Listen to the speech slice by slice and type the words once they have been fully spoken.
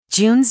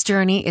June's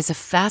Journey is a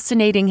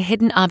fascinating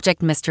hidden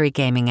object mystery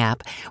gaming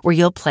app where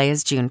you'll play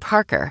as June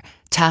Parker,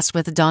 tasked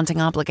with a daunting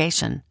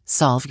obligation: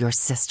 solve your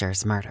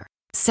sister's murder.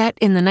 Set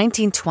in the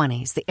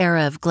 1920s, the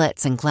era of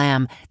glitz and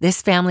glam,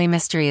 this family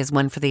mystery is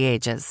one for the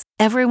ages.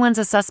 Everyone's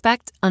a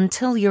suspect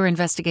until your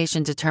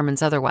investigation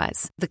determines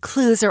otherwise. The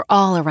clues are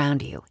all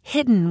around you,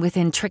 hidden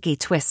within tricky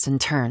twists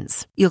and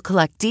turns. You'll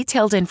collect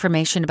detailed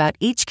information about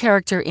each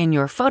character in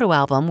your photo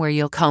album where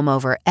you'll comb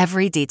over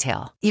every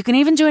detail. You can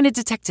even join a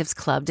detectives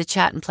club to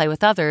chat and play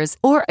with others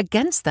or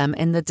against them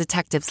in the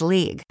Detectives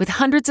League. With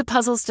hundreds of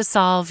puzzles to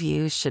solve,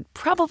 you should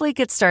probably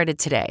get started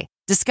today.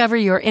 Discover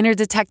your inner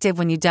detective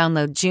when you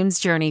download June's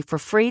Journey for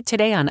free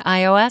today on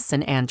iOS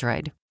and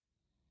Android.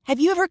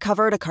 Have you ever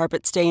covered a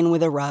carpet stain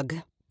with a rug?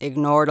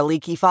 Ignored a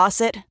leaky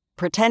faucet?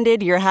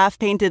 Pretended your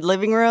half-painted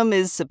living room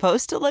is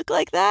supposed to look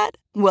like that?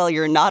 Well,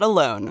 you're not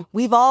alone.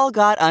 We've all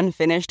got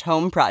unfinished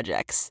home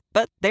projects.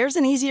 But there's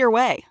an easier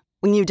way.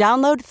 When you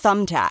download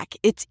Thumbtack,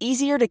 it's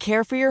easier to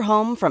care for your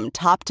home from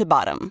top to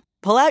bottom.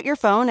 Pull out your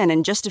phone and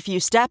in just a few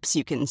steps,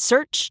 you can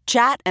search,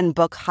 chat, and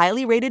book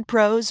highly rated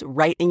pros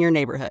right in your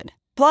neighborhood.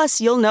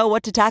 Plus, you'll know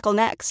what to tackle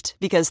next,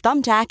 because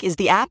Thumbtack is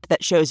the app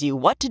that shows you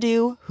what to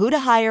do, who to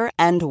hire,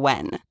 and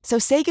when. So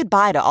say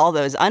goodbye to all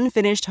those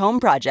unfinished home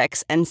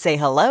projects and say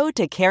hello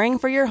to caring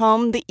for your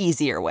home the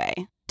easier way.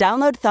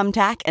 Download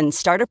Thumbtack and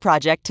start a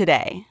project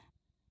today.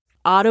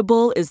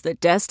 Audible is the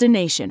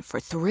destination for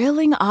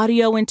thrilling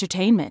audio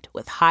entertainment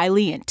with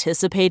highly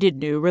anticipated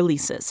new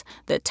releases.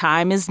 The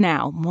time is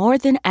now more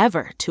than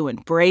ever to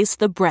embrace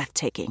the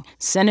breathtaking,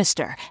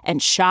 sinister,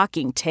 and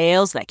shocking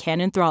tales that can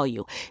enthrall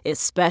you,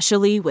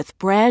 especially with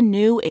brand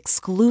new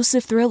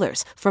exclusive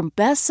thrillers from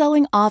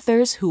best-selling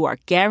authors who are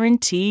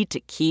guaranteed to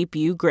keep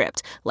you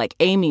gripped, like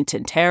Amy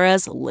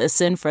Tintera's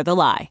Listen for the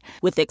Lie.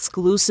 With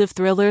exclusive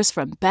thrillers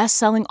from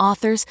best-selling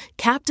authors,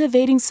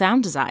 captivating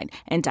sound design,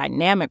 and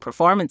dynamic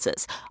performances,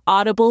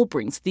 Audible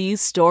brings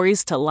these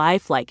stories to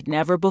life like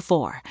never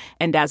before.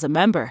 And as a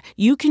member,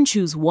 you can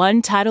choose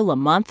one title a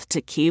month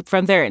to keep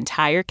from their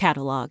entire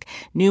catalog.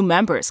 New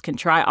members can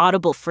try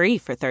Audible free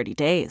for 30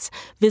 days.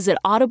 Visit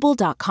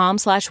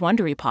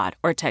audible.com/WonderyPod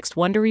or text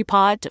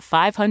WonderyPod to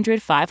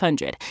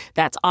 500-500.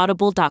 That's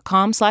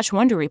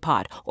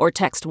audible.com/WonderyPod or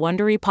text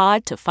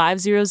WonderyPod to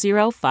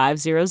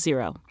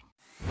 500-500.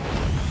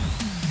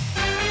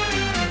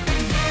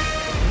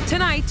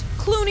 Tonight,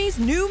 Clooney's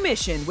new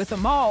mission with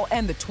Amal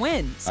and the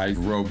twins. I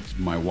roped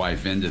my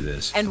wife into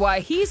this. And why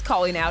he's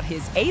calling out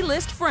his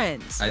A-list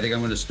friends. I think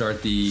I'm going to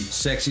start the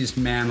Sexiest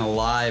Man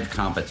Alive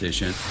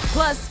competition.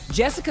 Plus,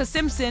 Jessica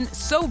Simpson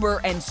sober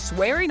and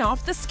swearing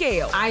off the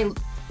scale. I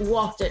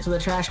walked it to the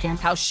trash can.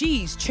 How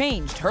she's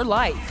changed her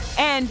life.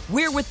 And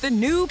we're with the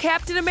new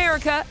Captain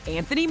America,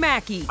 Anthony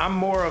Mackie. I'm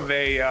more of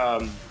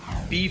a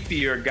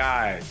beefier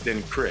guy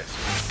than Chris.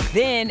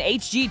 Then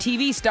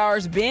HGTV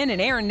stars Ben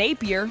and Aaron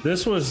Napier.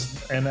 This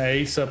was an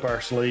ace up our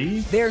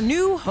sleeve. Their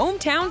new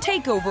hometown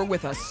takeover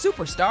with a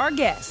superstar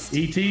guest.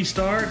 ET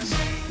starts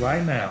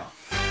right now.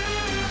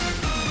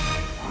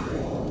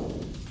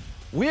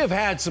 We have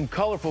had some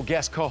colorful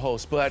guest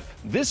co-hosts, but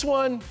this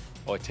one,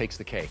 it takes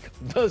the cake.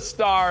 The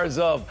stars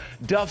of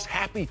Duff's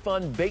Happy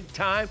Fun Bake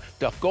Time,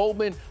 Duff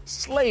Goldman,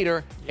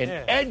 Slater, and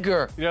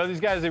Edgar. You know, these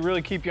guys, they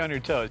really keep you on your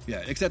toes.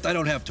 Yeah, except I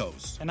don't have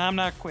toes. And I'm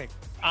not quick.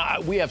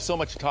 We have so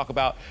much to talk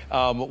about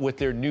with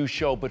their new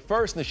show. But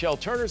first, Nichelle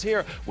Turner's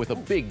here with a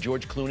big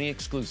George Clooney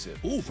exclusive.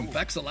 Ooh, from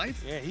Facts of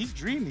Life? Yeah, he's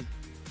dreamy.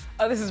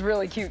 Oh, this is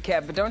really cute,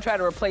 Kev, but don't try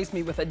to replace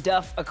me with a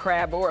duff, a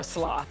crab, or a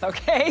sloth,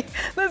 okay?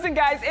 Listen,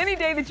 guys, any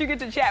day that you get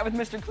to chat with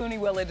Mr. Clooney,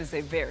 well, it is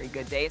a very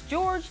good day.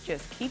 George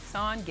just keeps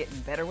on getting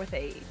better with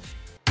age.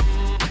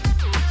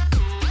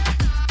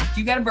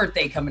 You got a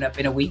birthday coming up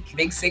in a week,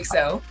 big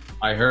 6-0.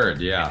 I heard,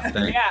 yeah.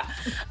 Thanks. Yeah.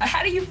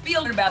 How do you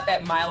feel about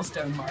that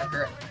milestone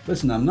marker?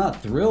 Listen, I'm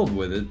not thrilled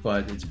with it,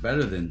 but it's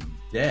better than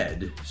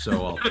dead,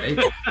 so I'll take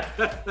it.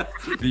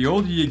 The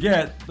older you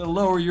get, the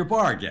lower your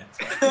bar gets.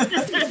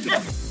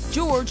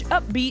 George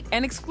upbeat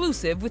and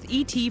exclusive with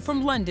E.T.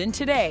 from London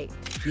today.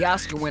 The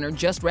Oscar winner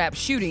just wrapped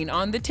shooting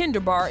on the Tinder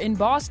Bar in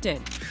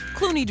Boston.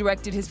 Clooney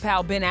directed his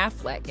pal Ben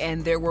Affleck,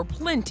 and there were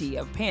plenty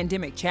of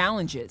pandemic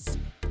challenges.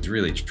 It's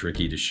really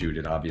tricky to shoot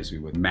it, obviously,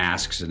 with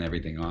masks and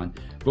everything on.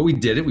 But we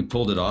did it, we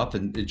pulled it off,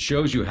 and it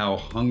shows you how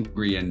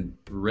hungry and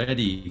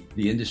ready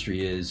the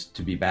industry is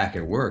to be back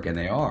at work, and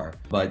they are.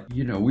 But,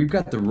 you know, we've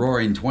got the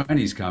roaring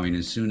 20s coming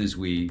as soon as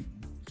we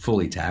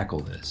fully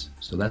tackle this.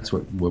 So that's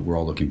what we're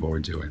all looking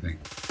forward to, I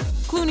think.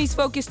 Clooney's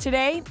focus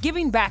today,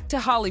 giving back to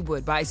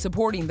Hollywood by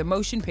supporting the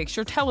Motion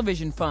Picture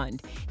Television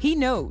Fund. He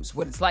knows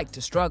what it's like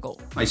to struggle.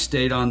 I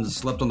slept on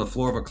the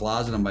floor of a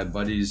closet in my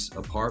buddy's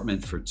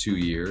apartment for 2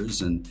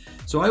 years. And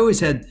so I always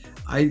had,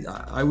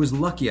 I was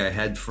lucky I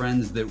had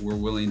friends that were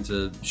willing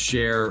to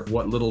share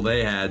what little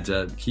they had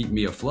to keep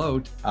me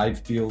afloat. I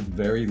feel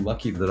very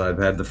lucky that I've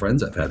had the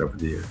friends I've had over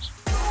the years.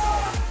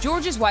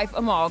 George's wife,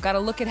 Amal, got a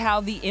look at how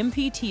the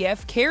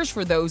MPTF cares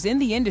for those in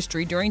the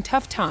industry during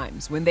tough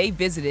times when they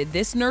visited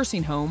this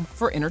nursing home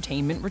for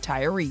entertainment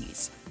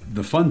retirees.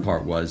 The fun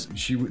part was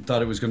she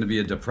thought it was going to be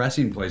a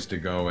depressing place to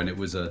go, and it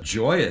was a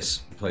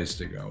joyous place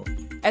to go.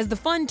 As the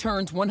fund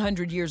turns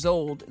 100 years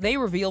old, they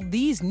revealed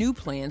these new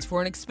plans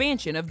for an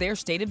expansion of their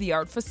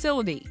state-of-the-art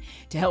facility.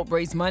 To help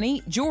raise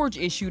money, George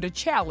issued a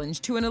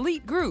challenge to an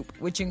elite group,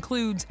 which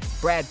includes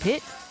Brad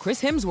Pitt,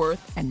 Chris Hemsworth,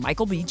 and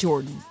Michael B.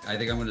 Jordan. I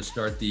think I'm going to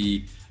start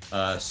the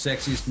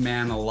Sexiest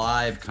Man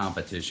Alive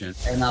competition,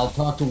 and I'll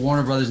talk to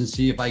Warner Brothers and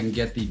see if I can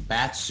get the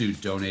bat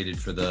suit donated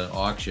for the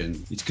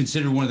auction. It's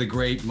considered one of the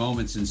great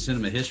moments in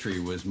cinema history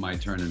was my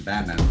turn in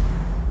Batman.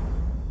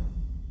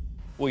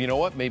 Well, you know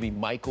what? Maybe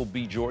Michael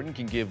B. Jordan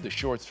can give the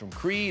shorts from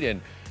Creed, and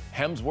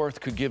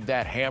Hemsworth could give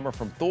that hammer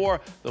from Thor.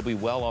 They'll be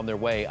well on their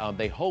way.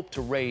 They hope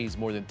to raise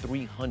more than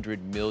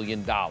 $300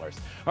 million. All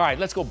right,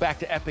 let's go back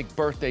to epic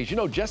birthdays. You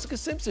know, Jessica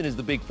Simpson is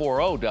the big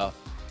 4-0, Duff.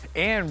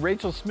 And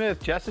Rachel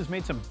Smith, Jess has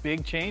made some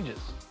big changes.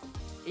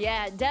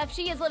 Yeah, Duff,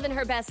 she is living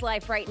her best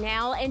life right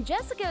now, and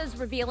Jessica is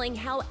revealing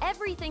how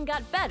everything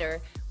got better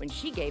when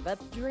she gave up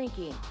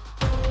drinking.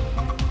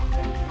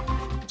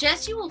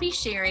 Jess, you will be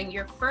sharing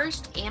your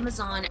first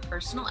Amazon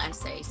personal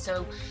essay.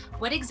 So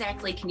what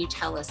exactly can you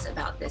tell us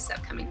about this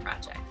upcoming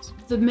project?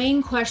 The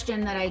main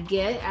question that I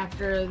get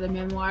after the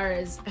memoir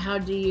is, how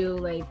do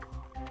you,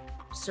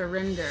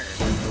 surrender?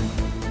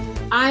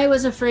 I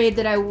was afraid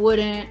that I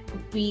wouldn't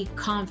be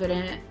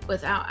confident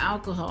without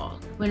alcohol,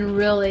 when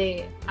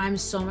really I'm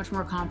so much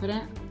more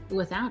confident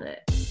without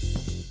it.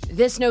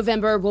 This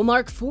November will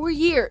mark 4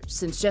 years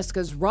since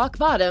Jessica's rock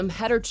bottom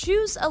had her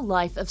choose a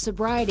life of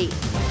sobriety.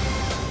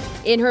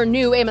 In her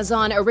new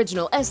Amazon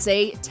original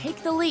essay,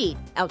 Take the Lead,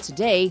 out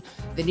today,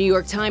 the New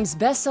York Times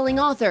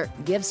bestselling author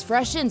gives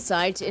fresh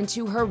insight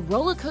into her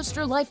roller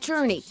coaster life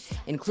journey,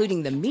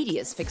 including the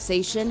media's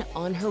fixation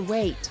on her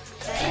weight.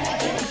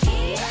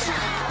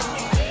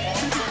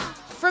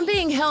 From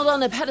being held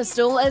on a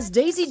pedestal as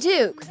Daisy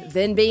Duke,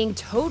 then being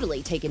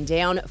totally taken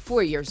down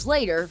 4 years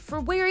later for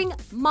wearing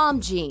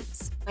mom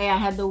jeans. I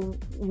had the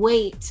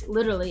weight,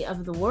 literally,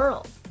 of the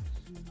world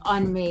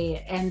on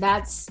me, and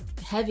that's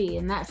heavy,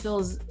 and that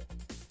feels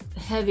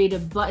heavy to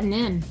button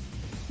in,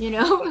 you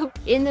know?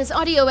 In this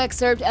audio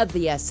excerpt of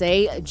the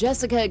essay,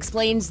 Jessica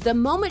explains the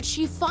moment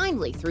she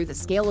finally threw the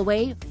scale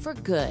away for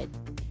good.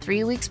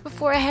 3 weeks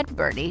before I had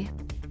Birdie,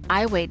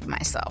 I weighed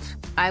myself.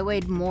 I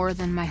weighed more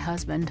than my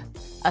husband.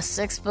 A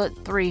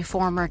 6'3"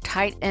 former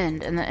tight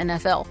end in the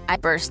NFL. I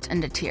burst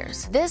into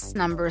tears. This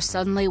number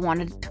suddenly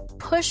wanted to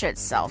push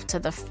itself to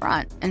the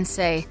front and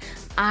say,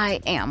 I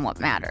am what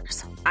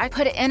matters. I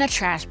put it in a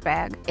trash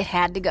bag. It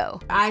had to go.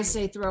 I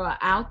say throw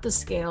out the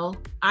scale.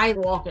 I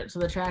walk it to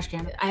the trash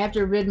can. I have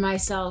to rid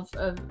myself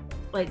of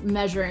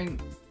measuring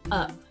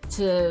up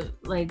to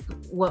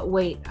what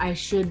weight I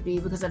should be,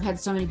 because I've had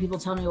so many people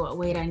tell me what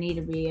weight I need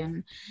to be.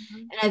 And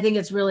I think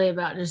it's really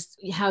about just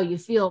how you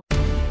feel.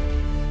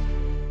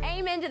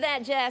 Amen to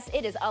that, Jess.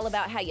 It is all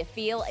about how you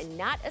feel and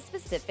not a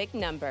specific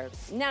number.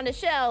 Now,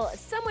 Nichelle,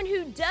 someone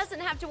who doesn't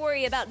have to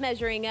worry about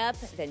measuring up,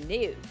 the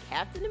new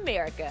Captain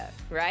America,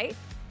 right?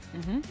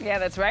 Yeah,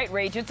 that's right,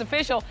 Rach. It's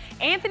official.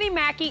 Anthony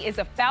Mackie is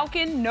a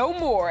Falcon no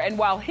more. And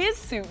while his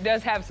suit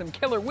does have some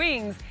killer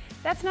wings,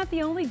 that's not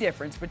the only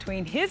difference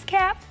between his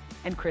cap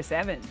and Chris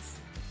Evans.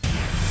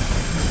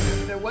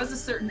 There was a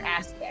certain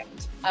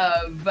aspect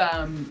of,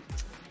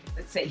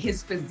 let's say,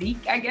 his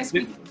physique, I guess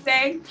we could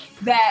say,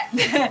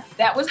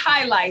 that was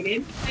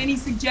highlighted. Any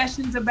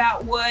suggestions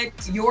about what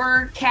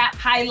your cap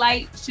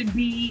highlight should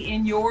be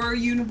in your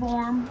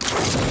uniform?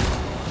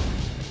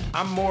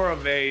 I'm more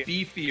of a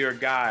beefier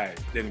guy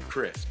than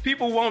Chris.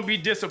 People won't be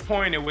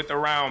disappointed with the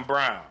round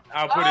brown.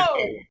 I'll put it that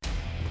way.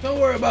 Don't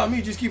worry about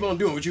me, just keep on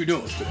doing what you're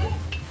doing.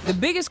 The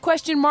biggest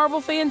question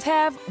Marvel fans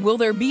have, will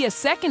there be a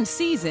second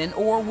season,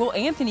 or will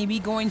Anthony be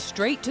going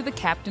straight to the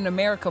Captain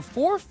America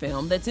 4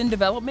 film that's in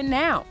development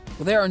now?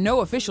 Well, there are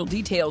no official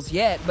details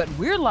yet, but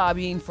we're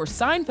lobbying for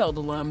Seinfeld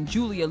alum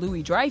Julia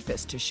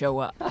Louis-Dreyfus to show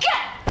up.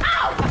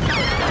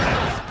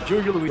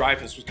 Julia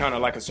Louis-Dreyfus was kind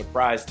of like a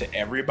surprise to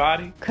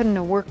everybody. Couldn't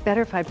have worked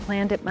better if I'd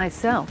planned it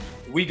myself.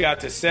 We got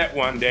to set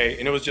one day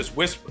and it was just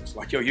whispers,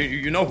 like, yo,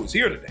 you know who's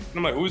here today? And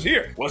I'm like, who's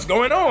here? What's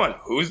going on?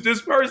 Who's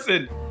this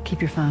person?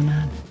 Keep your phone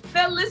on.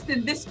 Now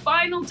listen, this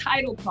final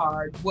title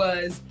card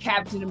was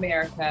Captain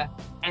America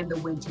and the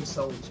Winter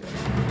Soldier.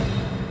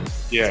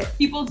 Yeah.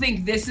 People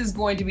think this is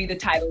going to be the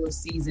title of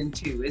season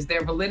 2. Is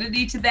there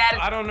validity to that?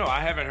 I don't know.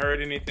 I haven't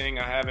heard anything.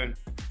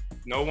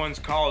 No one's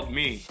called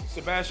me.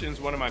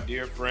 Sebastian's one of my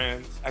dear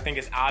friends. I think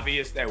it's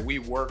obvious that we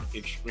work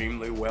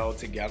extremely well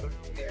together.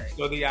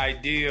 So the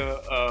idea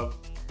of,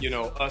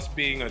 us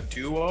being a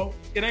duo,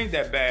 it ain't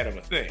that bad of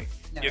a thing.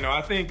 No.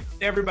 I think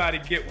everybody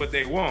get what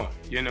they want.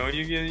 You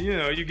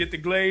get the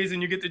glaze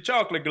and you get the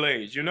chocolate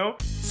glaze,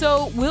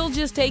 So we'll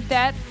just take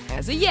that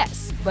as a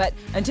yes. But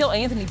until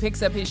Anthony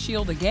picks up his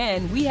shield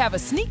again, we have a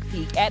sneak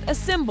peek at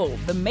Assemble,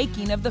 the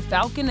making of the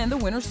Falcon and the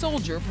Winter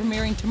Soldier,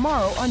 premiering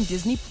tomorrow on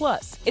Disney+.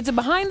 It's a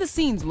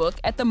behind-the-scenes look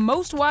at the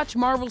most-watched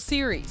Marvel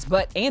series,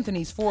 but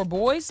Anthony's 4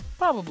 boys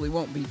probably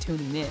won't be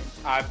tuning in.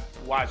 I've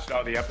watched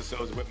all the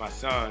episodes with my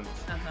sons,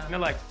 and they're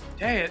like,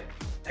 Dad,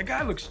 that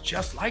guy looks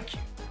just like you.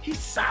 he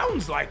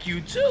sounds like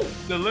you too.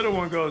 The little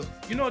one goes,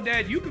 you know,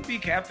 Dad, you could be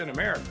Captain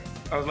America.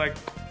 I was like,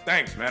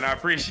 thanks, man, I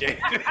appreciate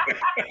it.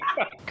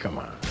 Come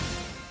on.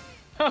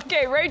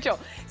 Okay, Rachel,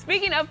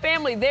 speaking of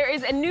family, there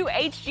is a new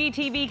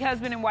HGTV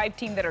husband and wife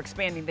team that are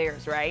expanding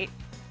theirs, right?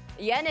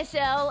 Yeah,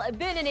 Nichelle,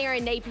 Ben and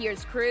Erin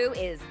Napier's crew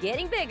is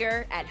getting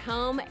bigger at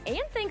home and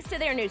thanks to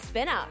their new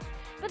spinoff.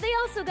 But they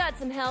also got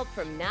some help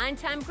from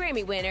 9-time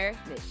Grammy winner,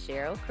 Miss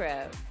Sheryl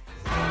Crow.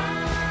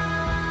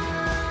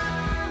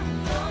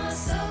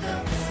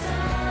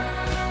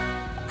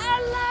 I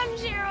love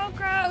Sheryl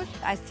Crow.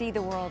 I see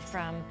the world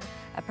from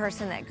a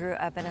person that grew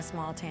up in a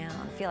small town.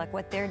 I feel like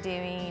what they're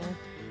doing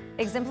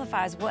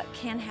exemplifies what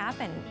can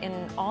happen in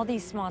all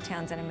these small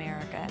towns in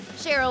America.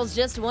 Cheryl's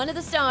just one of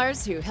the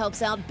stars who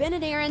helps out Ben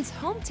and Erin's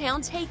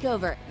hometown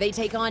takeover. They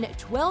take on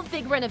 12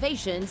 big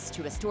renovations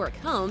to historic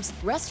homes,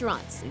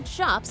 restaurants, and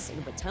shops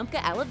in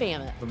Wetumpka,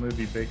 Alabama. The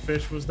movie Big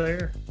Fish was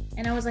there.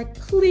 And I was like,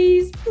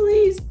 please,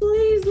 please,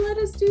 please let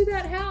us do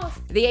that house.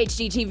 The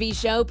HGTV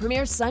show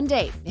premieres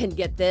Sunday. And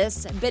get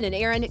this, Ben and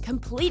Erin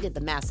completed the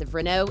massive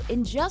reno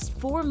in just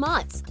 4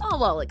 months, all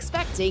while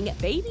expecting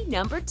baby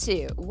number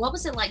 2. What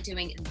was it like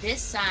doing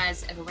this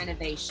size of a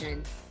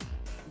renovation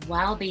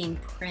while being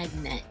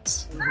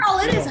pregnant? Girl,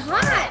 it is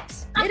hot.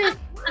 It is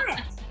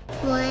hot.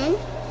 1,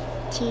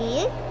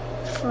 2,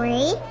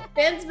 3.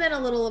 Ben's been a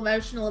little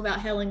emotional about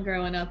Helen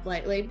growing up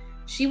lately.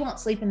 She won't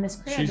sleep in this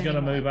crib She's going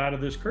to move out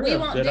of this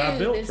crib that I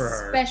built for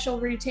her. Special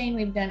routine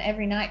we've done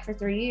every night for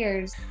 3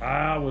 years.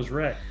 I was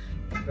wrecked.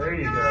 There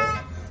you go.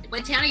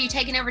 What town are you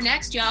taking over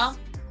next, y'all?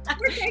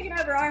 We're taking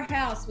over our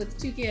house with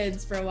 2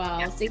 kids for a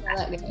while. See how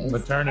that goes.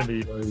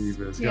 Maternity leave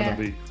is going to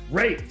be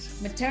great.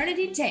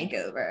 Maternity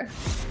takeover.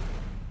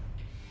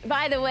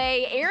 By the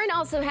way, Erin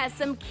also has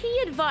some key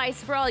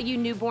advice for all you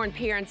newborn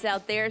parents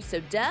out there. So,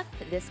 Duff,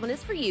 this one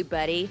is for you,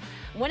 buddy.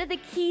 One of the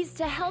keys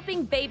to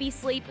helping baby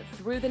sleep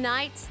through the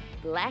night,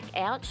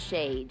 blackout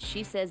shades.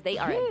 She says they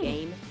are a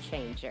game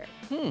changer.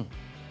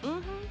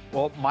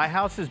 Well, my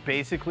house is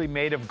basically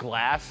made of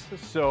glass,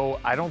 so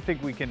I don't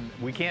think we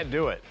can't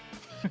do it.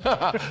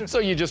 So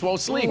you just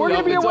won't sleep. We're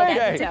gonna be awake.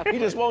 Okay. You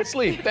just won't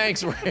sleep.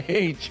 Thanks,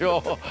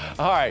 Rachel.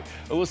 All right,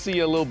 we'll see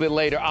you a little bit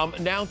later.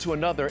 Now to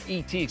another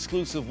ET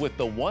exclusive with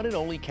the one and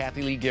only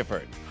Kathie Lee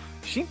Gifford.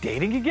 She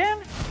dating again?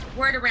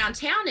 Word around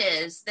town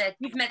is that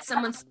you've met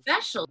someone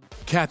special.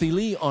 Kathie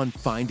Lee on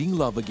Finding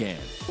Love Again.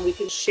 We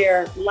can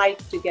share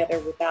life together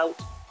without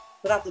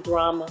the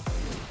drama.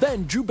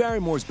 Then Drew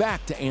Barrymore's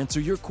back to answer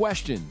your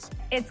questions.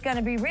 It's going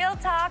to be real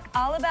talk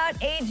all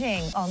about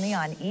aging, only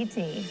on ET.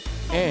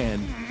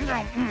 And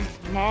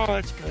no,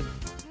 that's good.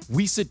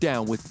 we sit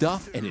down with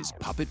Duff and his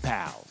puppet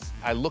pals.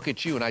 I look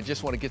at you and I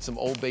just want to get some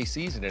Old Bay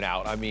seasoning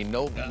out. I mean,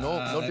 no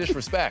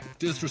disrespect.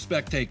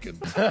 Disrespect taken.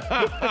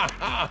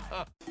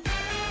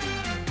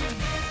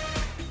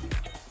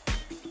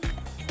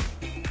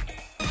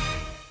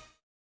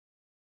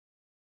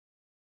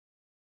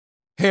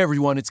 Hey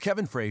everyone, it's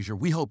Kevin Frazier.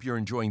 We hope you're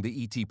enjoying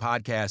the ET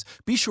podcast.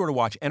 Be sure to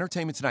watch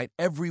Entertainment Tonight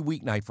every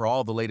weeknight for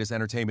all the latest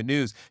entertainment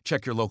news.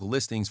 Check your local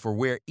listings for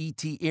where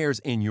ET airs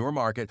in your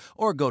market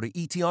or go to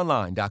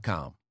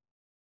etonline.com.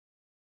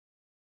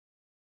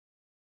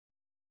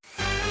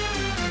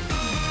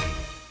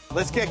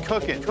 Let's get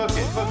cooking.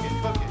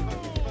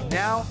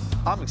 Now,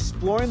 I'm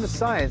exploring the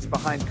science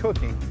behind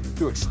cooking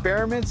through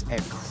experiments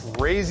and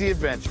crazy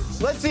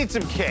adventures. Let's eat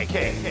some cake.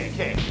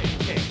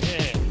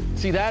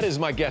 See, that is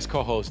my guest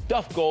co-host,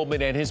 Duff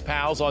Goldman, and his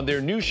pals on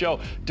their new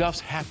show, Duff's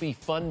Happy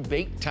Fun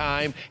Bake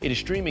Time. It is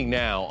streaming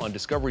now on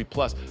Discovery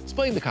Plus.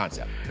 Explain the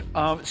concept.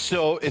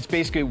 So it's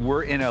basically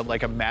we're in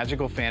a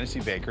magical fantasy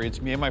bakery.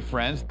 It's me and my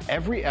friends.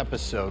 Every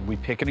episode, we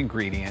pick an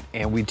ingredient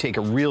and we take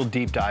a real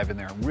deep dive in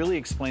there and really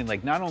explain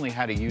not only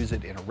how to use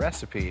it in a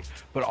recipe,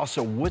 but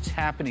also what's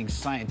happening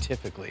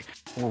scientifically.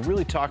 And we're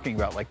really talking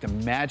about the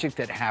magic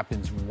that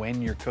happens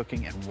when you're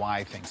cooking and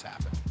why things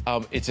happen.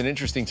 It's an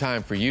interesting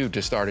time for you to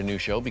start a new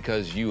show because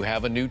you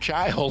have a new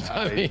child.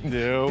 I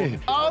do.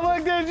 Oh,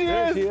 look, there she is.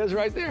 There she is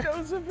right there.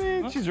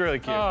 Josephine. She's really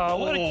cute. Oh,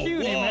 what a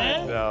cutie,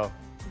 man. No,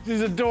 she's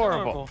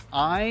adorable.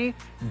 I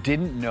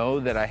didn't know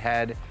that I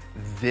had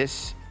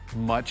this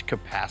much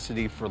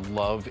capacity for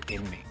love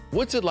in me.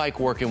 What's it like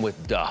working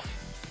with Duff?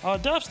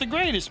 Duff's the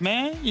greatest,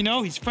 man. You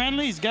know, he's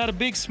friendly, he's got a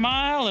big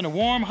smile and a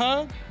warm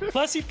hug.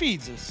 Plus, he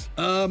feeds us.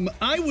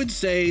 I would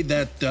say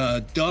that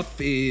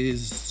Duff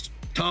is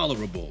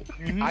tolerable.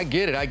 Mm-hmm. I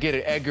get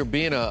it. Edgar,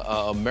 being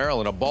a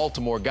Maryland, a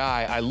Baltimore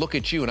guy, I look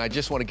at you and I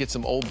just want to get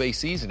some Old Bay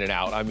seasoning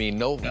out. I mean,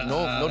 no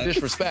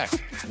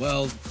disrespect.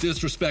 Well,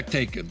 disrespect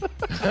taken.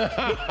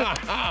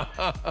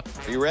 Are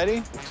you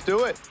ready? Let's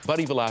do it.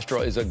 Buddy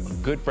Valastro is a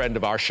good friend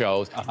of our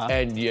shows,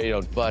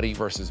 and Buddy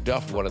versus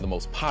Duff, one of the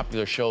most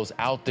popular shows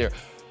out there.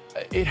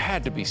 It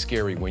had to be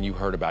scary when you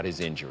heard about his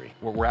injury.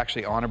 We're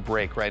actually on a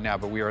break right now,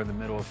 but we are in the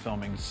middle of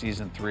filming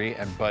season 3,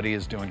 and Buddy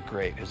is doing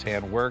great. His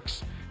hand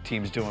works.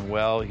 Team's doing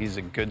well. He's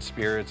in good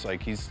spirits.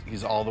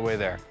 He's all the way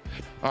there.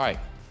 All right,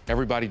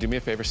 everybody, do me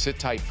a favor. Sit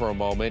tight for a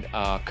moment.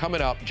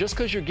 Coming up, just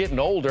because you're getting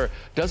older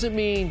doesn't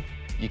mean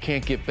you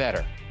can't get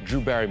better.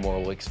 Drew Barrymore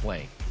will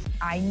explain.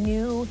 I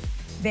knew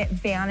that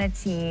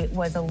vanity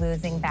was a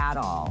losing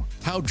battle.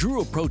 How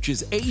Drew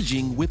approaches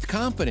aging with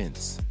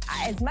confidence.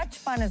 As much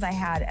fun as I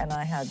had, and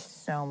I had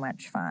so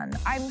much fun.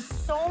 I'm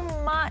so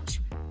much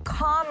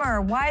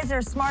calmer,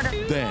 wiser, smarter.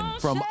 Then,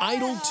 from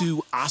Idol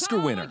to Oscar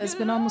winner. It's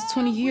been almost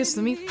 20 years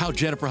for me. How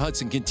Jennifer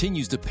Hudson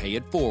continues to pay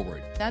it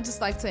forward. I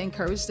just like to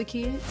encourage the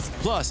kids.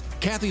 Plus,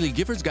 Kathy Lee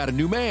Gifford's got a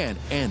new man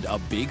and a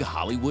big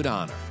Hollywood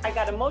honor. I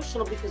got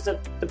emotional because of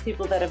the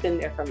people that have been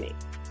there for me.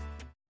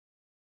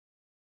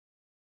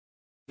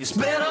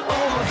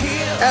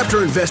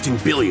 After investing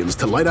billions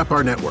to light up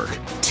our network,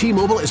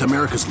 T-Mobile is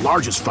America's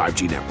largest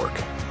 5G network.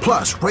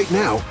 Plus, right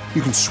now,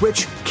 you can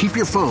switch, keep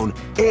your phone,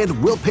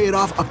 and we'll pay it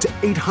off up to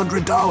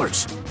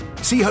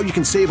 $800. See how you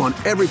can save on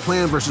every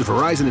plan versus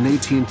Verizon and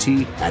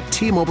AT&T at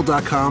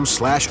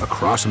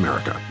T-Mobile.com/across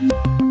America.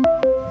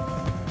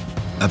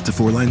 Up to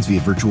 4 lines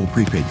via virtual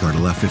prepaid card.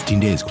 Allow 15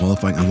 days.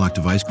 Qualifying unlocked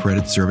device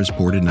credit service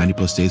ported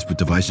 90-plus days with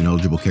device and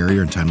eligible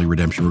carrier and timely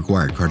redemption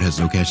required. Card has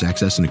no cash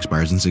access and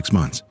expires in 6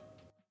 months.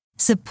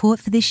 Support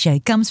for this show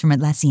comes from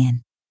Atlassian.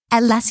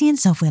 Atlassian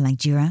software like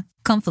Jira,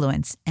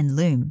 Confluence, and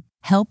Loom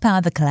help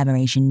power the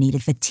collaboration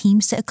needed for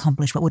teams to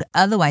accomplish what would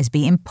otherwise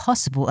be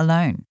impossible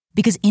alone.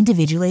 Because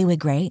individually we're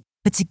great,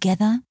 but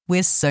together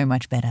we're so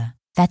much better.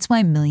 That's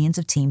why millions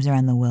of teams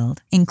around the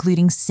world,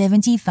 including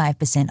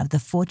 75% of the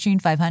Fortune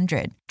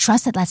 500,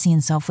 trust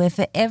Atlassian software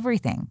for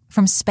everything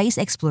from space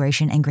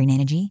exploration and green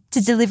energy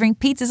to delivering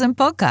pizzas and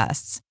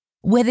podcasts.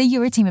 Whether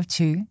you're a team of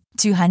 2,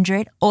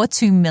 200, or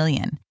 2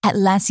 million,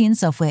 Atlassian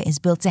software is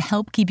built to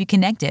help keep you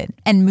connected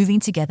and moving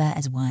together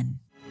as one.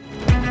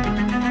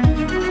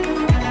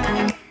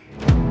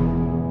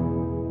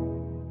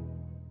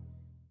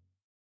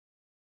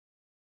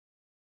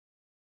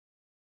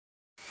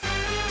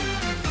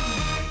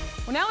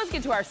 Well, now let's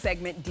get to our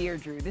segment, Dear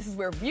Drew. This is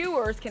where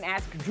viewers can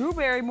ask Drew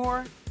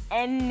Barrymore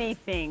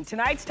anything.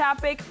 Tonight's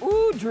topic,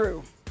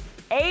 Drew,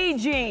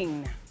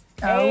 aging.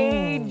 Oh.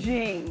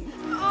 Aging.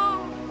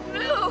 Oh,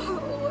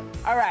 no.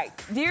 All right,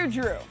 Dear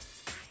Drew,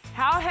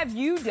 how have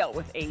you dealt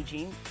with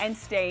aging and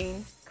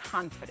staying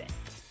confident?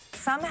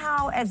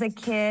 Somehow, as a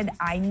kid,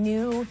 I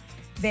knew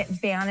that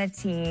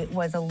vanity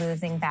was a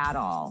losing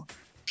battle.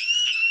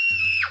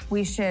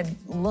 We should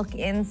look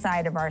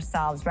inside of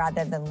ourselves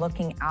rather than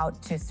looking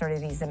out to sort of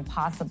these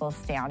impossible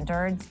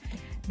standards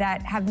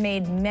that have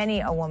made many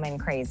a woman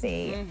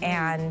crazy. Mm-hmm.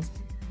 And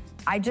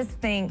I just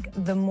think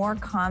the more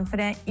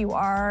confident you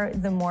are,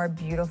 the more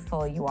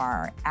beautiful you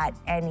are at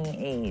any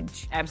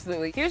age.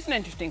 Absolutely. Here's an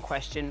interesting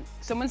question.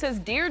 Someone says,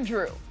 Dear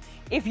Drew,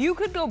 if you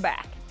could go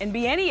back and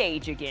be any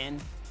age again,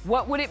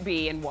 what would it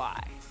be and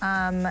why?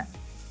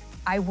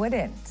 I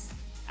wouldn't.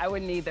 I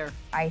wouldn't either.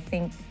 I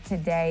think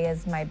today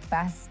is my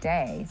best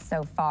day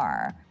so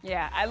far.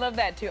 Yeah, I love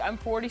that too. I'm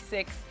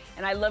 46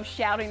 and I love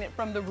shouting it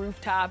from the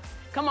rooftops.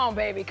 Come on,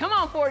 baby. Come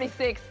on,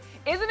 46.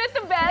 Isn't it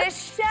the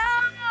best?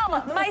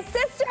 Michelle, my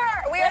sister,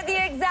 we are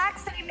the exact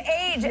same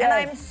age, yes. And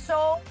I'm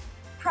so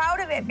proud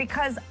of it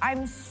because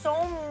I'm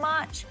so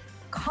much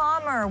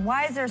calmer,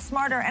 wiser,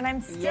 smarter, and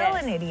I'm still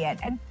an idiot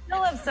and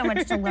still have so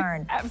much to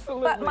learn.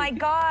 Absolutely. But my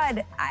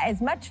God,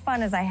 as much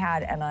fun as I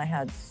had, and I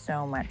had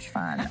so much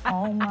fun.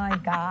 Oh my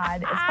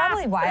God. It's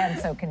probably why I'm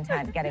so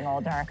content getting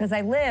older, because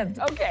I lived.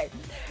 Okay.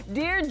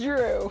 Dear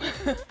Drew,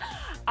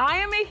 I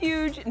am a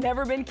huge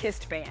Never Been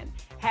Kissed fan.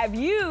 Have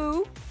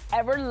you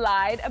ever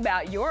lied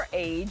about your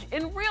age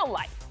in real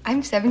life?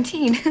 I'm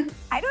 17.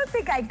 I don't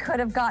think I could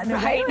have gotten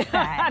away with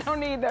that. I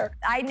don't either.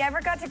 I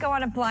never got to go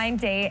on a blind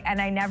date, and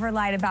I never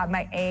lied about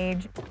my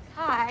age.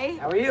 Hi.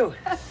 How are you?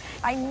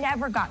 I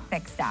never got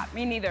fixed up.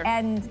 Me neither.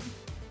 And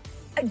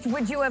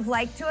would you have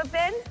liked to have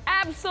been?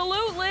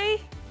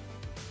 Absolutely.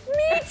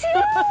 Me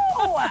too.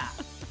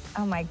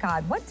 Oh my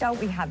God, what don't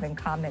we have in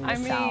common,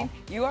 Michelle? I mean,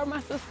 you are my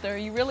sister.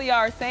 You really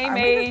are. Same Are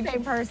age. we the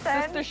same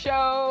person? Sister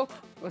show.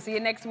 We'll see you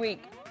next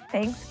week.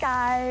 Thanks,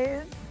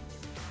 guys.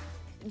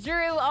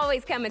 Drew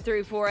always coming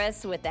through for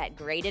us with that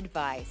great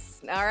advice.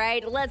 All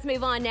right, let's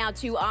move on now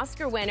to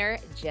Oscar winner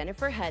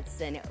Jennifer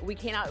Hudson. We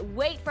cannot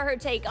wait for her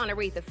take on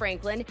Aretha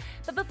Franklin.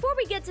 But before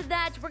we get to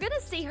that, we're going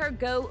to see her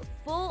go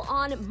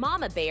full-on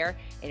mama bear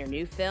in her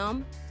new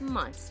film,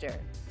 Monster.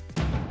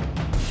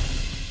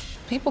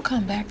 People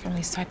come back from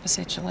these type of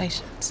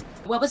situations.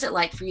 What was it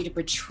like for you to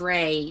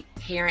portray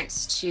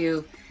parents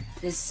to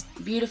this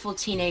beautiful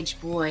teenage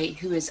boy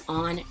who is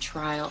on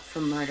trial for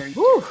murder?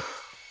 Whew.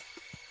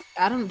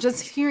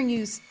 Just hearing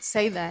you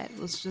say that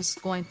was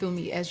just going through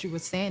me as you were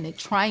saying it,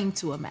 trying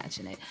to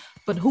imagine it.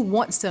 But who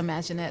wants to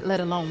imagine it, let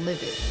alone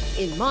live it?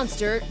 In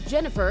Monster,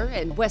 Jennifer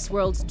and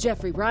Westworld's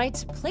Jeffrey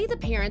Wright play the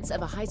parents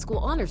of a high school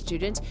honor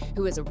student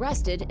who is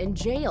arrested and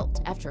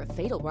jailed after a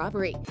fatal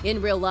robbery.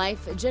 In real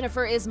life,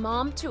 Jennifer is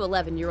mom to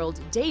 11-year-old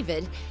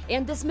David,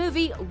 and this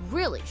movie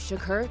really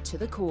shook her to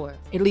the core.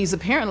 It leaves a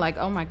parent like,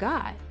 oh my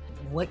God,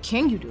 what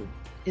can you do?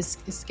 It's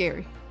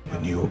scary.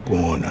 When you were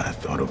born, I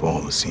thought of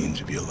all the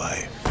scenes of your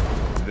life.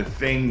 The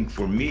thing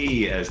for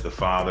me as the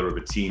father of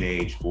a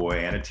teenage boy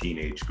and a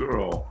teenage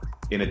girl,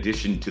 in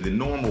addition to the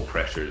normal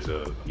pressures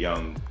of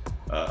young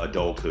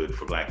adulthood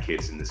for Black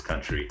kids in this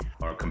country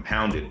are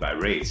compounded by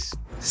race.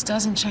 This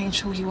doesn't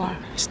change who you are,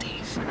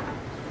 Steve.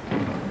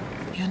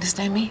 You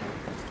understand me?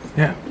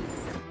 Yeah.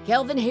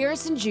 Kelvin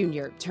Harrison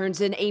Jr. turns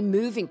in a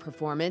moving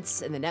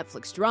performance in the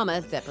Netflix drama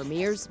that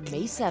premieres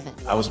May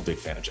 7th. I was a big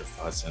fan of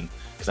Jennifer Hudson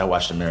because I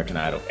watched American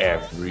Idol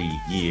every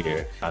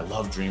year. I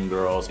love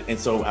Dreamgirls. And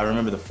so I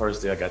remember the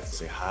first day I got to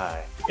say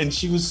hi. And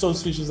she was so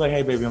sweet. She was like,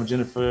 hey, baby, I'm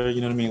Jennifer. You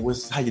know what I mean?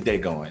 How your day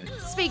going?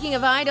 Speaking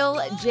of Idol,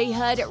 J.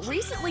 Hud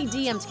recently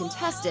DM'd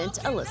contestant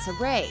Alyssa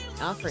Ray,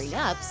 offering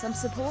up some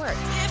support.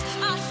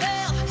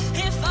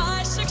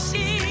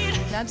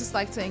 I just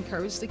like to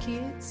encourage the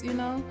kids, you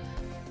know?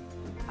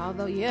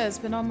 Although, yeah, it's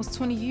been almost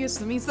 20 years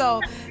for me,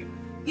 so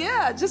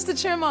yeah, just to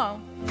cheer them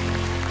on.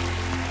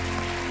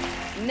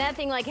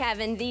 Nothing like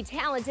having the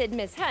talented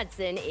Miss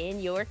Hudson in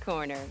your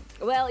corner.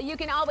 Well, you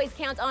can always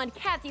count on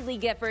Kathie Lee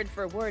Gifford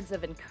for words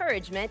of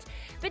encouragement,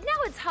 but now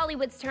it's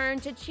Hollywood's turn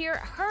to cheer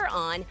her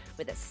on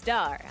with a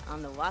star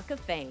on the Walk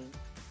of Fame.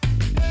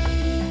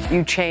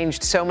 You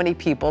changed so many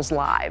people's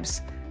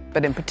lives,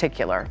 but in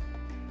particular,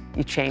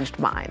 you changed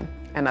mine,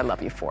 and I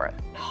love you for it.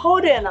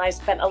 Hoda and I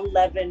spent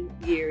 11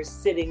 years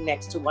sitting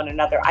next to one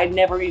another. I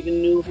never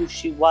even knew who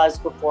she was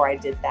before I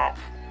did that.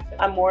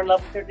 I'm more in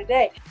love with her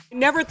today.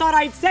 Never thought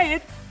I'd say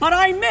it, but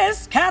I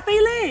miss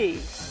Kathie Lee.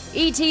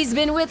 E.T.'s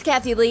been with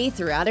Kathie Lee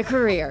throughout her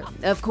career.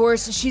 Of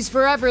course, she's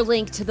forever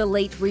linked to the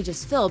late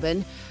Regis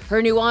Philbin.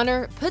 Her new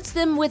honor puts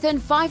them within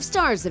 5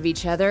 stars of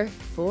each other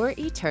for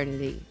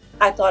eternity.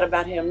 I thought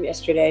about him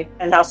yesterday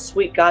and how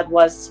sweet God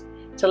was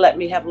to let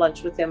me have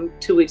lunch with him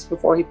 2 weeks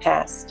before he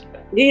passed.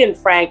 He and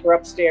Frank are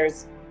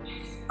upstairs,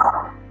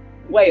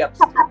 way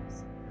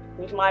upstairs,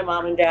 with my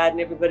mom and dad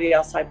and everybody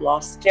else I've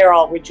lost. They're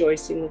all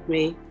rejoicing with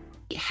me.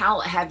 How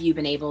have you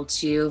been able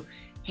to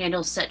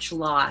handle such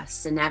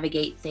loss and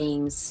navigate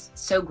things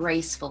so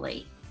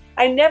gracefully?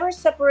 I never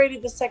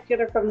separated the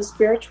secular from the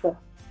spiritual.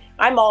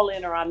 I'm all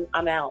in or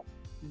I'm out.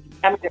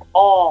 I'm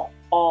all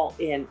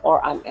in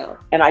or I'm out.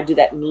 And I do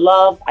that in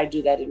love. I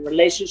do that in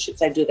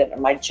relationships. I do that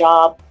in my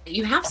job.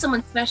 You have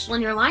someone special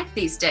in your life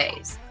these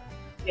days.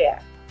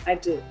 Yeah, I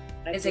do.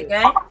 Is it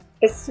good?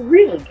 It's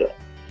really good.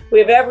 We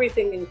have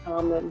everything in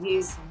common.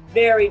 He's a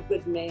very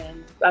good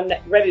man. I'm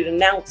not ready to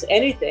announce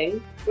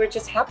anything. We're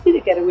just happy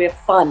together. We have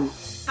fun.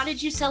 How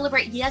did you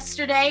celebrate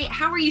yesterday?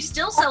 How are you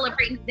still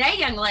celebrating today,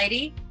 young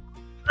lady?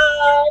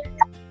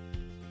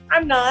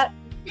 I'm not.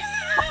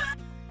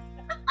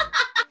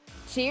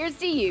 Cheers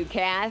to you,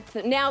 Kath.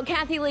 Now,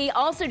 Kathie Lee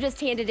also just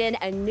handed in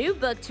a new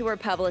book to her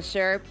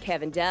publisher,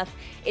 Kevin Duff.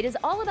 It is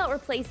all about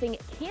replacing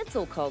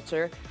cancel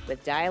culture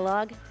with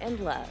dialogue and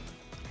love.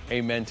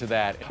 Amen to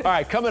that. All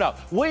right, coming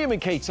up, William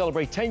and Kate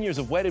celebrate 10 years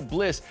of wedded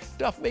bliss.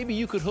 Duff, maybe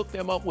you could hook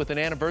them up with an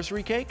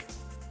anniversary cake?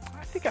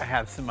 I think I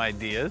have some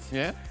ideas.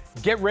 Yeah?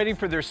 Get ready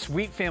for their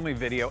sweet family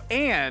video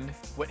and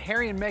what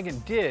Harry and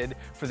Meghan did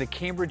for the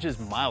Cambridge's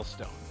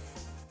milestone.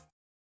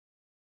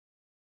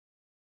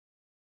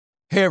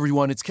 Hey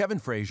everyone, it's Kevin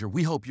Frazier.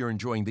 We hope you're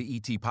enjoying the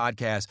ET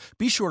podcast.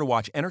 Be sure to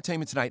watch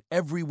Entertainment Tonight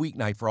every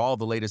weeknight for all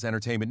the latest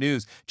entertainment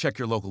news. Check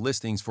your local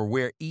listings for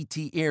where ET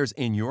airs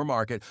in your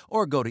market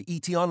or go to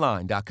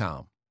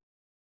etonline.com.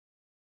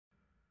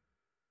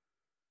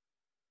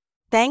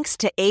 Thanks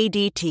to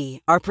ADT,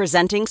 our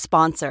presenting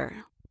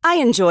sponsor. I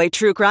enjoy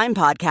true crime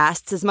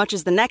podcasts as much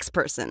as the next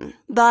person,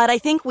 but I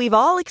think we've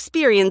all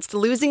experienced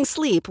losing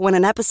sleep when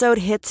an episode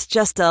hits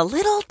just a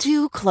little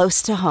too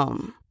close to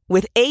home.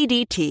 With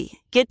ADT,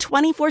 get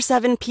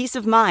 24/7 peace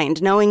of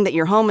mind knowing that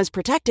your home is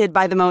protected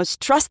by the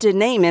most trusted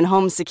name in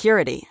home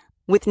security.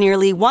 With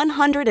nearly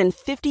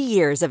 150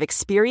 years of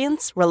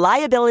experience,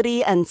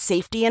 reliability, and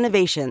safety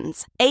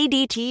innovations,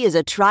 ADT is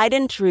a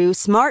tried-and-true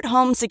smart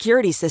home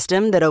security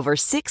system that over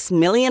 6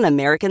 million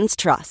Americans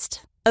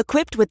trust.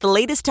 Equipped with the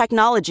latest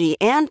technology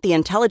and the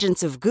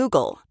intelligence of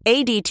Google,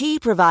 ADT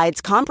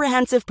provides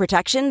comprehensive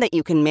protection that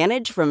you can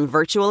manage from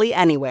virtually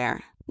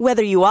anywhere.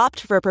 Whether you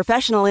opt for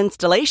professional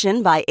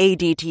installation by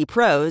ADT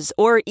pros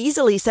or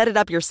easily set it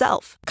up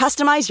yourself,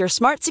 customize your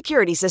smart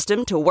security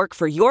system to work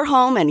for your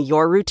home and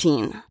your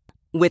routine.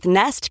 With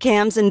Nest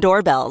cams and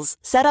doorbells,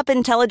 set up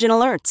intelligent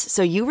alerts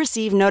so you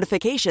receive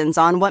notifications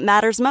on what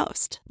matters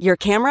most. Your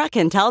camera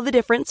can tell the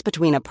difference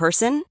between a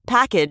person,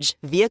 package,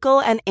 vehicle,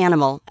 and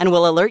animal and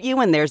will alert you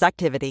when there's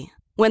activity.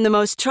 When the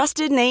most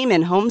trusted name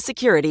in home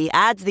security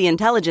adds the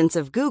intelligence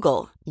of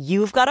Google,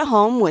 you've got a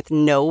home with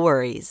no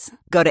worries.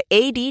 Go to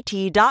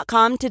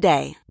ADT.com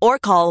today or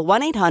call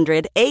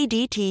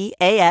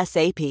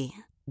 1-800-ADT-ASAP.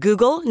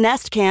 Google,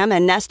 Nest Cam,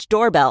 and Nest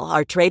Doorbell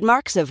are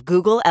trademarks of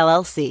Google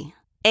LLC.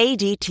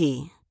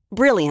 ADT.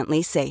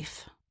 Brilliantly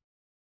safe.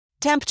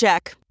 Temp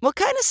check. What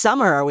kind of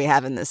summer are we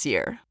having this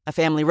year? A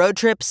family road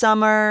trip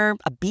summer?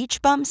 A beach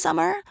bum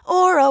summer?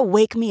 Or a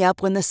wake me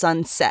up when the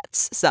sun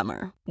sets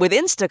summer? With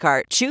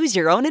Instacart, choose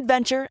your own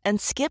adventure and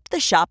skip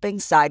the shopping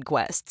side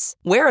quests.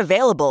 Where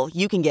available,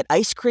 you can get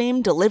ice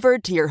cream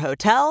delivered to your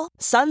hotel,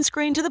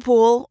 sunscreen to the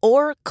pool,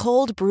 or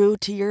cold brew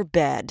to your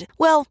bed.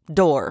 Well,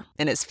 door,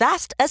 in as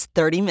fast as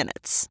 30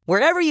 minutes.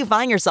 Wherever you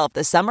find yourself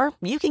this summer,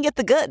 you can get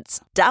the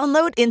goods.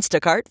 Download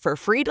Instacart for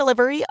free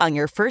delivery on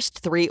your first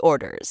 3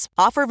 orders.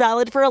 Offer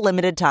valid for a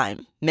limited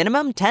time.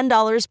 Minimum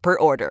 $10 per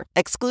order.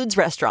 Excludes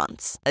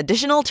restaurants.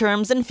 Additional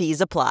terms and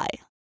fees apply.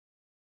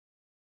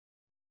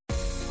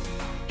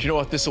 You know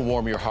what? This will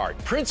warm your heart.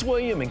 Prince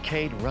William and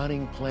Kate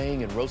running,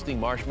 playing, and roasting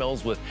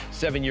marshmallows with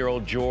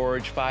 7-year-old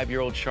George,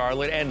 5-year-old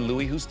Charlotte, and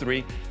Louis, who's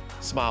 3.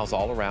 Smiles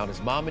all around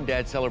as mom and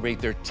dad celebrate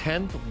their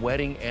 10th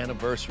wedding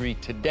anniversary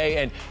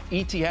today. And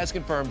E.T. has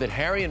confirmed that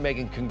Harry and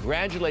Meghan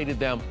congratulated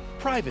them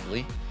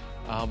privately.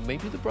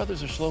 Maybe the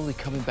brothers are slowly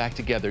coming back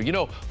together. You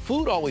know,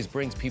 food always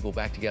brings people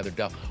back together,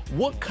 Duff.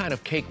 What kind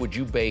of cake would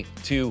you bake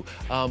to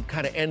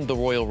kind of end the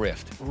royal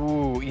rift?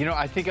 Ooh, you know,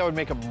 I think I would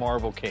make a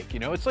marble cake. You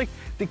know, it's like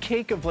the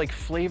cake of like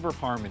flavor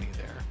harmony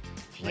there.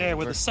 Yeah,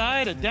 with a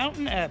side of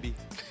Downton Abbey.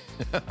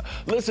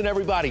 Listen,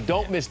 everybody,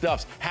 don't miss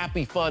Duff's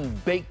Happy Fun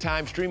Bake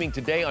Time streaming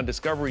today on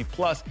Discovery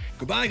Plus.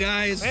 Goodbye,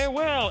 guys.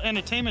 Farewell,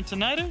 Entertainment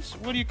Tinnitus.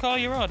 What do you call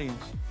your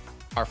audience?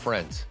 Our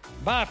friends.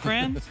 Bye,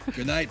 friends.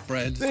 Good night,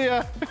 friends. See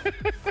ya.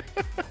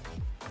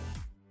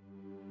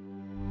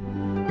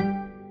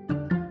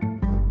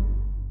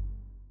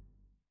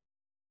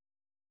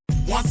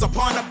 Once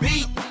upon a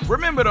beat.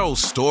 Remember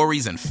those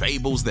stories and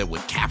fables that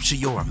would capture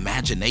your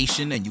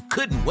imagination and you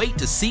couldn't wait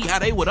to see how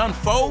they would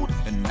unfold?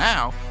 And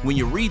now, when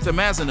you read them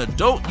as an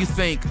adult, you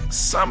think,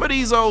 some of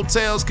these old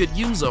tales could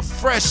use a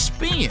fresh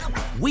spin.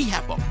 We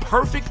have a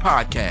perfect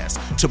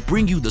podcast to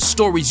bring you the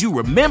stories you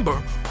remember,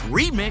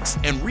 remix,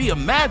 and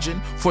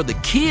reimagine for the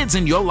kids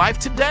in your life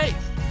today.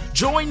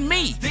 Join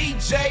me,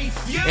 DJ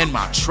Few, and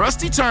my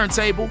trusty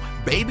turntable,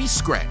 Baby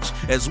Scratch,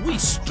 as we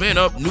spin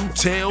up new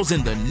tales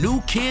in the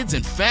New Kids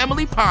and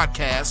Family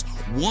podcast,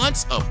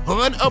 Once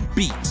Upon a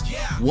Beat.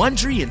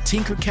 Wondery and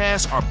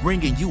Tinkercast are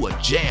bringing you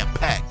a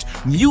jam-packed,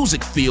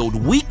 music-filled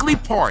weekly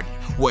party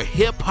where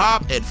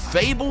hip-hop and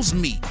fables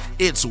meet.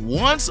 It's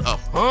Once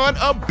Upon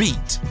a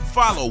Beat.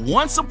 Follow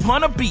Once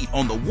Upon a Beat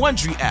on the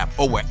Wondery app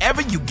or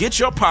wherever you get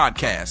your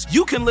podcasts.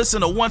 You can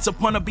listen to Once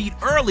Upon a Beat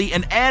early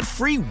and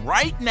ad-free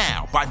right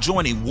now by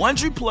joining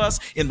Wondery Plus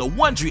in the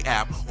Wondery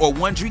app or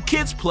Wondery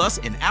Kids Plus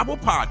in Apple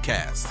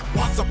Podcasts.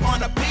 Once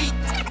Upon a Beat.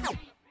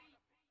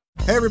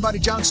 Hey everybody,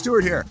 Jon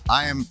Stewart here.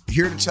 I am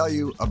here to tell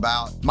you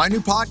about my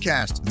new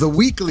podcast, The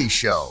Weekly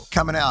Show,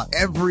 coming out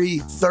every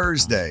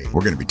Thursday.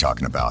 We're going to be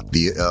talking about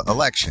the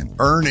election,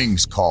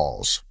 earnings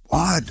calls.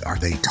 What are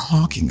they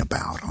talking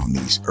about on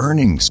these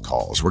earnings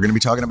calls? We're going to be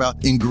talking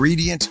about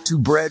ingredient to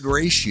bread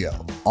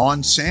ratio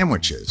on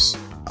sandwiches.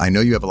 I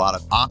know you have a lot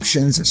of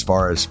options as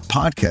far as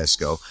podcasts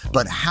go,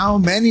 but how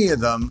many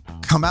of them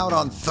come out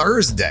on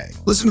Thursday?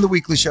 Listen to The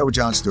Weekly Show with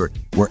Jon Stewart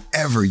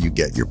wherever you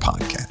get your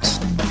podcasts.